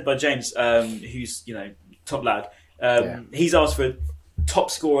been sent by James, who's top lad. He's asked for top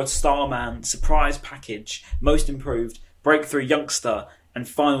scorer, star man, surprise package, most improved, breakthrough youngster, and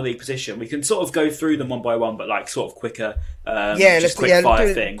final league position. We can sort of go through them one by one, but like sort of quicker. Let's quick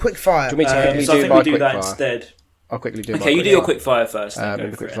fire thing. Quick fire. Do you want me to so I think we do that instead. I'll quickly do. Okay, you do your quick fire first.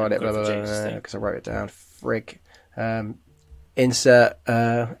 Quick fire it because I wrote it down. Frig. Insert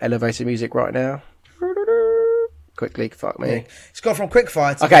elevator music right now. Quickly, fuck me. Yeah. It's gone from quick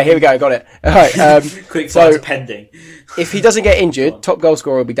fire to... Okay, here we go, got it. All right, quick fire to pending. If he doesn't get injured, top goal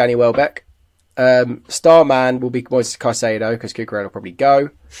scorer will be Danny Welbeck. Star man will be Moises Caicedo because Cucurella will probably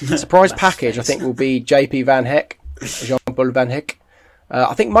go. Surprise package, I think, will be JP Van Heck, Jean-Paul Van Heck.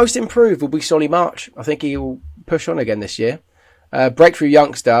 I think most improved will be Solly March. I think he will push on again this year. Breakthrough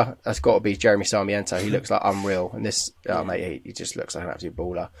youngster, that's got to be Jeremy Sarmiento. He looks like unreal. And this, mate, he just looks like an absolute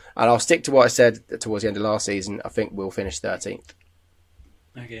baller. And I'll stick to what I said towards the end of last season. I think we'll finish 13th.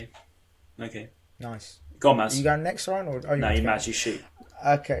 Okay. Nice. Go on, Maz. Are you going next, Ryan? No, Maz, you shoot.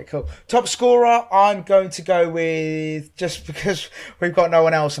 Okay, cool. Top scorer, I'm going to go with, just because we've got no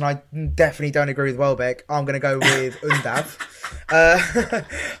one else and I definitely don't agree with Welbeck, I'm going to go with Undav.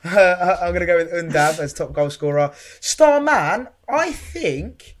 I'm going to go with Undav as top goal scorer. Star man, I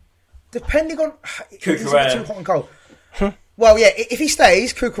think, depending on... Cucurella. Too hot and cold. Well, yeah, if he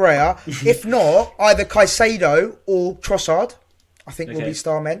stays, Cucurella. If not, either Caicedo or Trossard, I think will be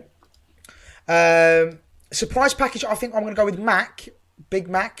star men. Surprise package, I think I'm going to go with Mac. Big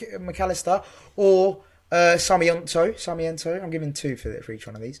Mac, McAllister, or Sarmiento. I'm giving 2 for each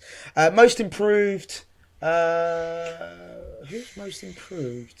one of these. Most improved. Who's most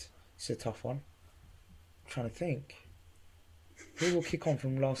improved? It's a tough one. I'm trying to think. Who will kick on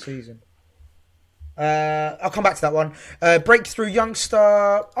from last season? I'll come back to that one. Breakthrough youngster.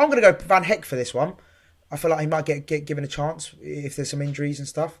 I'm going to go Van Heck for this one. I feel like he might get given a chance if there's some injuries and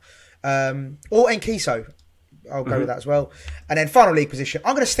stuff. Or Enkiso. I'll go with that as well. And then final league position.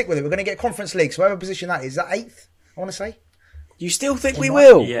 I'm going to stick with it. We're going to get Conference League. So whatever position that is that 8th, I want to say? You still think we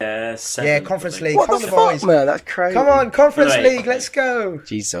will? Yeah, 7th, yeah, Conference League. What Come the on, fuck, boys. man? That's crazy. Come on, Conference League. Let's go.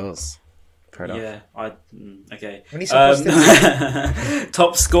 Jesus. Fair enough. Yeah, okay. We need some positivity.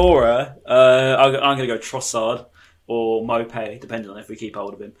 Top scorer, I'm going to go Trossard or Mopé, depending on if we keep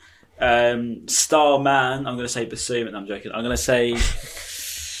hold of him. Star man, I'm going to say Bassoum, and I'm joking. I'm going to say,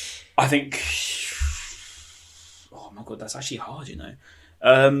 I think, oh my God, that's actually hard, you know.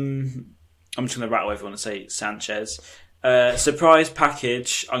 I'm just going to rattle everyone and say Sanchez. Surprise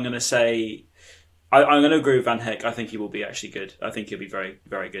package, I'm going to say, I'm going to agree with Van Heck. I think he will be actually good. I think he'll be very,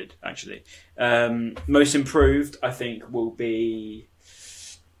 very good, actually. Most improved, I think, will be...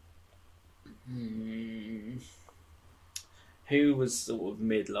 Who was sort of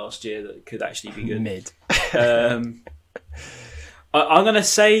mid last year that could actually be good? Mid. I'm going to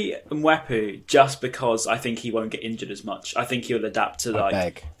say Mwepu just because I think he won't get injured as much. I think he'll adapt to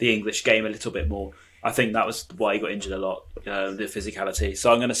the English game a little bit more. I think that was why he got injured a lot, the physicality.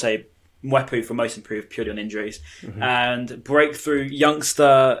 So I'm going to say Mwepu for most improved purely on injuries. Mm-hmm. And breakthrough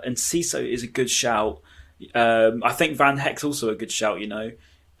youngster and Ciso is a good shout. I think Van Heck's also a good shout, you know.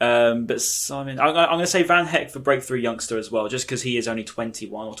 But Simon, I'm going to say Van Heck for breakthrough youngster as well, just because he is only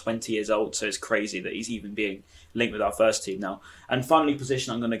 21 or 20 years old, so it's crazy that he's even being linked with our first team now. And finally,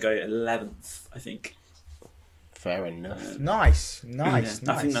 position, I'm going to go 11th, I think. Fair enough. Nice. I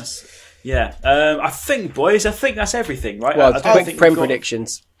think that's... Yeah. I think, boys, that's everything, right? Well, I think Prem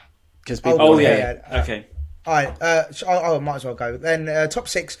predictions. Okay. All right. So I might as well go. Then top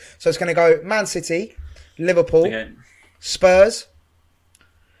 6. So it's going to go Man City, Liverpool, Spurs.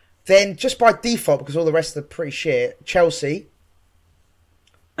 Then just by default, because all the rest are pretty shit, Chelsea.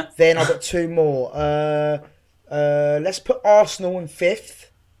 Then I've got 2 more. Let's put Arsenal in 5th.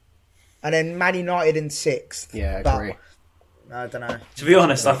 And then Man United in 6th. Yeah, I agree. I don't know. To be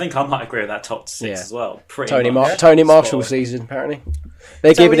honest, I think I might agree with that top 6 as well. Tony Marshall season, apparently.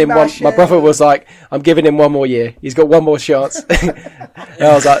 They're giving him one. My brother was like, "I'm giving him one more year. He's got one more chance." And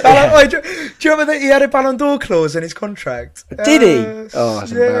I was like, do you remember that he had a Ballon d'Or clause in his contract? Did he? Oh,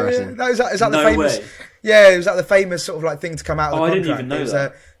 that's embarrassing. Is that no the famous? Way. Yeah, it was like the famous sort of like thing to come out of the contract. I didn't even know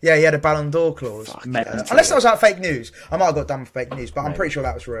that. Yeah, he had a Ballon d'Or clause. Unless that was like fake news. I might have got done with fake news, but I'm pretty sure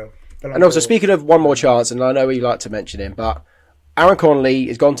that was real. And also, speaking of one more chance, and I know you like to mention him, but Aaron Connolly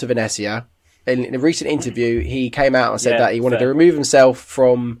has gone to Venezia. In a recent interview, he came out and said that he wanted to remove himself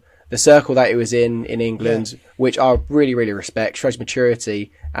from the circle that he was in England, which I really, really respect. Shows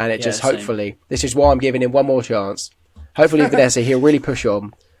maturity, and it just hopefully, this is why I'm giving him one more chance. Hopefully, in Venezia, he'll really push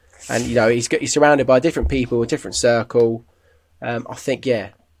on, and you know he's surrounded by different people, a different circle. I think,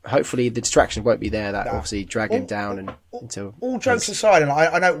 hopefully the distractions won't be there that obviously drag him down and until. All jokes aside, and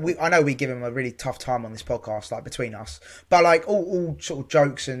I know we give him a really tough time on this podcast, like between us, but like all sort of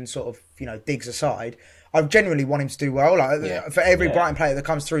jokes and sort of digs aside, I genuinely want him to do well. Like for every Brighton player that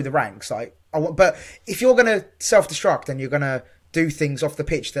comes through the ranks, like but if you're gonna self-destruct and you're gonna do things off the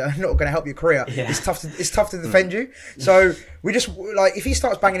pitch that are not going to help your career, it's tough to defend you. So we just like if he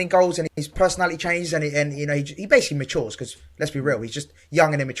starts banging in goals and his personality changes and he basically matures, because let's be real, he's just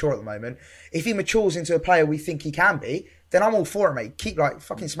young and immature at the moment. If he matures into a player we think he can be, then I'm all for it, mate. Keep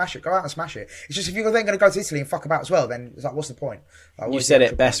fucking smash it, go out and smash it. It's just if you're then going to go to Italy and fuck about as well, then it's like, what's the point? You said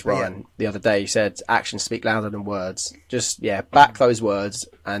it best, Ryan, the other day. You said actions speak louder than words. Just back those words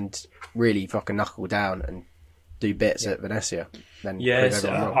and really fucking knuckle down and do bits at Venezia. Yes,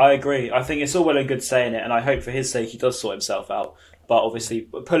 I agree. I think it's all well and good saying it, and I hope for his sake he does sort himself out. But obviously,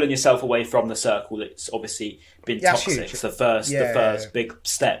 pulling yourself away from the circle that's obviously been toxic. It's the first big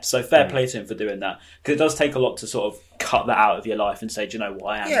step. So fair play to him for doing that, because it does take a lot to sort of cut that out of your life and say, do you know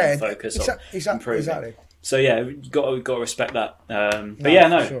what, I am going to focus on improving. Exactly. So you've got to respect that.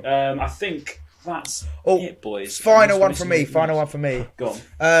 I think that's it, boys. Final one from me. Go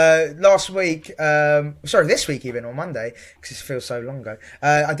on. Last week, this week even, on Monday, because it feels so long ago,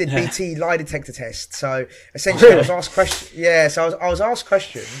 I did BT lie detector test. So essentially I was asked questions. Yeah, so I was asked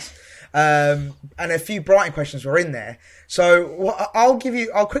questions, and a few Brighton questions were in there. So I'll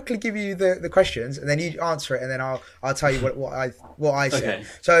quickly give you the questions, and then you answer it, and then I'll tell you what I said. Okay.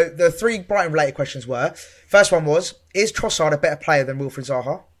 So the 3 Brighton related questions were: first one was, is Trossard a better player than Wilfried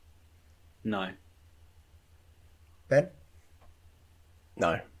Zaha? No. Ben?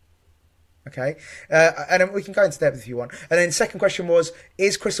 No. Okay. And then we can go into depth if you want. And then the second question was,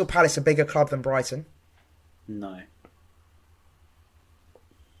 is Crystal Palace a bigger club than Brighton? No.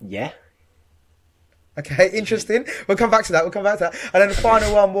 Yeah. Okay, interesting. We'll come back to that. And then the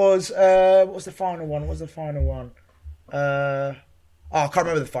final one was, what was the final one? I can't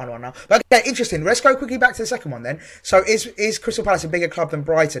remember the final one now. But okay, interesting. Let's go quickly back to the second one then. So is Crystal Palace a bigger club than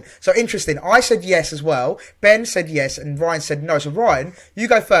Brighton? So interesting. I said yes as well. Ben said yes and Ryan said no. So Ryan, you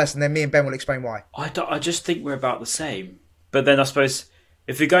go first and then me and Ben will explain why. I just think we're about the same. But then I suppose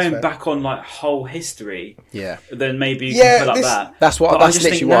if you're going back on like whole history, then maybe you can pull up that. That's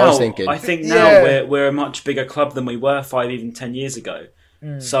literally what I was thinking. I think now we're a much bigger club than we were 5, even 10 years ago.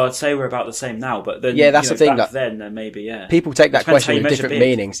 So I'd say we're about the same now, but then that's the thing. Back then maybe people take that question with different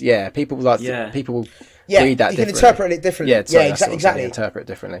meanings. Yeah, people read that differently. You can interpret it differently. Exactly. Interpret it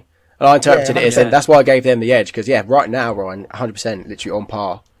differently. And I interpreted it as that's why I gave them the edge because right now, Ryan, 100%, literally on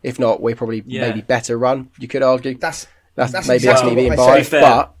par. If not, we're probably maybe better run. You could argue that's me being biased.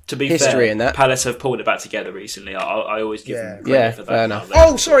 But to be history fair, in that Palace have pulled it back together recently. I always give them credit for that. Fair enough.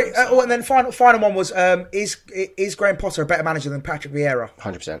 Oh, sorry. And then final one was is Graham Potter a better manager than Patrick Vieira?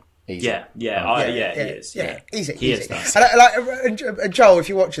 100%. Easy. He is. Easy. And Joel, if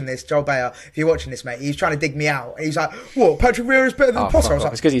you're watching this, Joel Bayer, if you're watching this, mate, he's trying to dig me out. He's like, "What? Patrick Vieira is better than Potter?" I was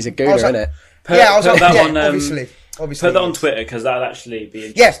like, "It's because he's a gooner, isn't it?" Obviously. Put that on Twitter because that'll actually be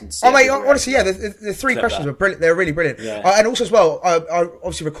interesting. Mate, honestly, the three questions were brilliant. They're really brilliant. And also as well, I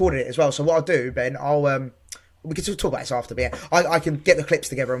obviously recorded it as well. So what I'll do, Ben, we can talk about this after, but I can get the clips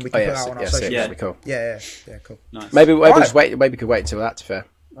together and we can put it out on our social. That'd be cool. Yeah, cool. Nice. Maybe just wait. Maybe we could wait until that's fair.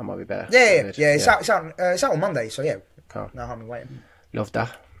 That might be better. It's out on Monday, so cool. No harm in waiting. Love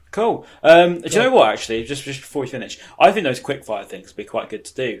that. Cool. Do you know what? Actually, just before we finish, I think those quickfire things would be quite good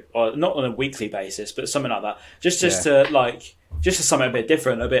to do, or not on a weekly basis, but something like that. Just to something a bit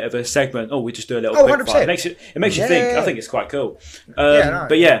different, a bit of a segment. We just do a little quickfire. It makes you think. I think it's quite cool. But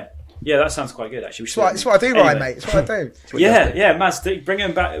that sounds quite good actually. It's what I do, Ryan, mate. It's what I do. Maz,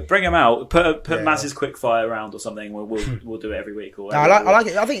 bring him out. Put Maz's quickfire around or something. We'll do it every week. Or I like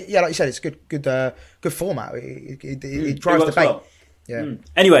it. I think like you said, it's good format. It drives debate. Well. Yeah.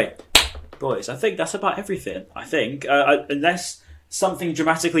 Anyway, boys, I think that's about everything. I think unless something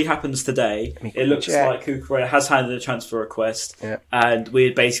dramatically happens today, it looks like Cucurella has handed a transfer request, and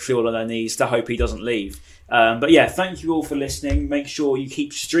we're basically all on our knees to hope he doesn't leave. But thank you all for listening. Make sure you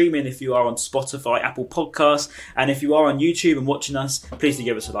keep streaming if you are on Spotify, Apple Podcasts, and if you are on YouTube and watching us, please do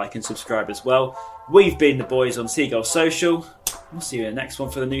give us a like and subscribe as well. We've been the boys on Seagulls Social. We'll see you in the next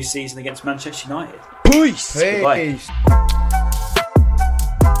one for the new season against Manchester United. Peace. Goodbye.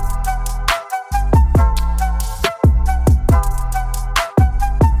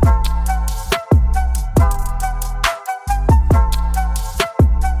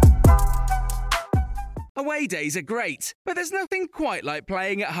 Away days are great, but there's nothing quite like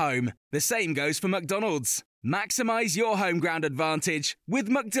playing at home. The same goes for McDonald's. Maximise your home ground advantage with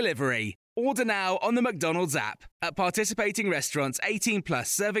McDelivery. Order now on the McDonald's app. At participating restaurants, 18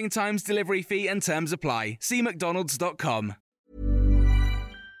 plus serving times, delivery fee and terms apply. See mcdonalds.com.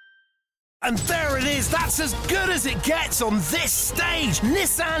 And there it is, that's as good as it gets on this stage.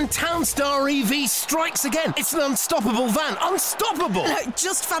 Nissan Townstar EV strikes again. It's an unstoppable van, unstoppable.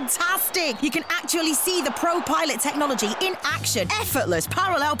 Just fantastic. You can actually see the Pro Pilot technology in action. Effortless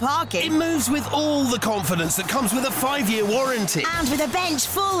parallel parking. It moves with all the confidence that comes with a 5-year warranty. And with a bench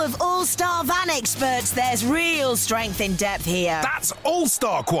full of all-star van experts, there's real strength in depth here. That's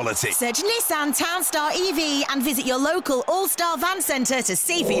all-star quality. Search Nissan Townstar EV and visit your local all-star van centre to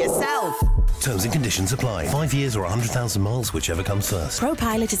see for yourself. Terms and conditions apply. 5 years or 100,000 miles, whichever comes first. Pro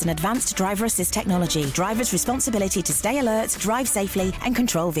Pilot is an advanced driver assist technology. Driver's responsibility to stay alert, drive safely, and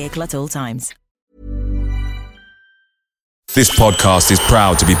control vehicle at all times. This podcast is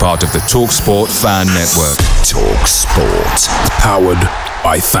proud to be part of the TalkSport Fan Network. TalkSport. Powered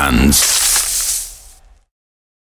by fans.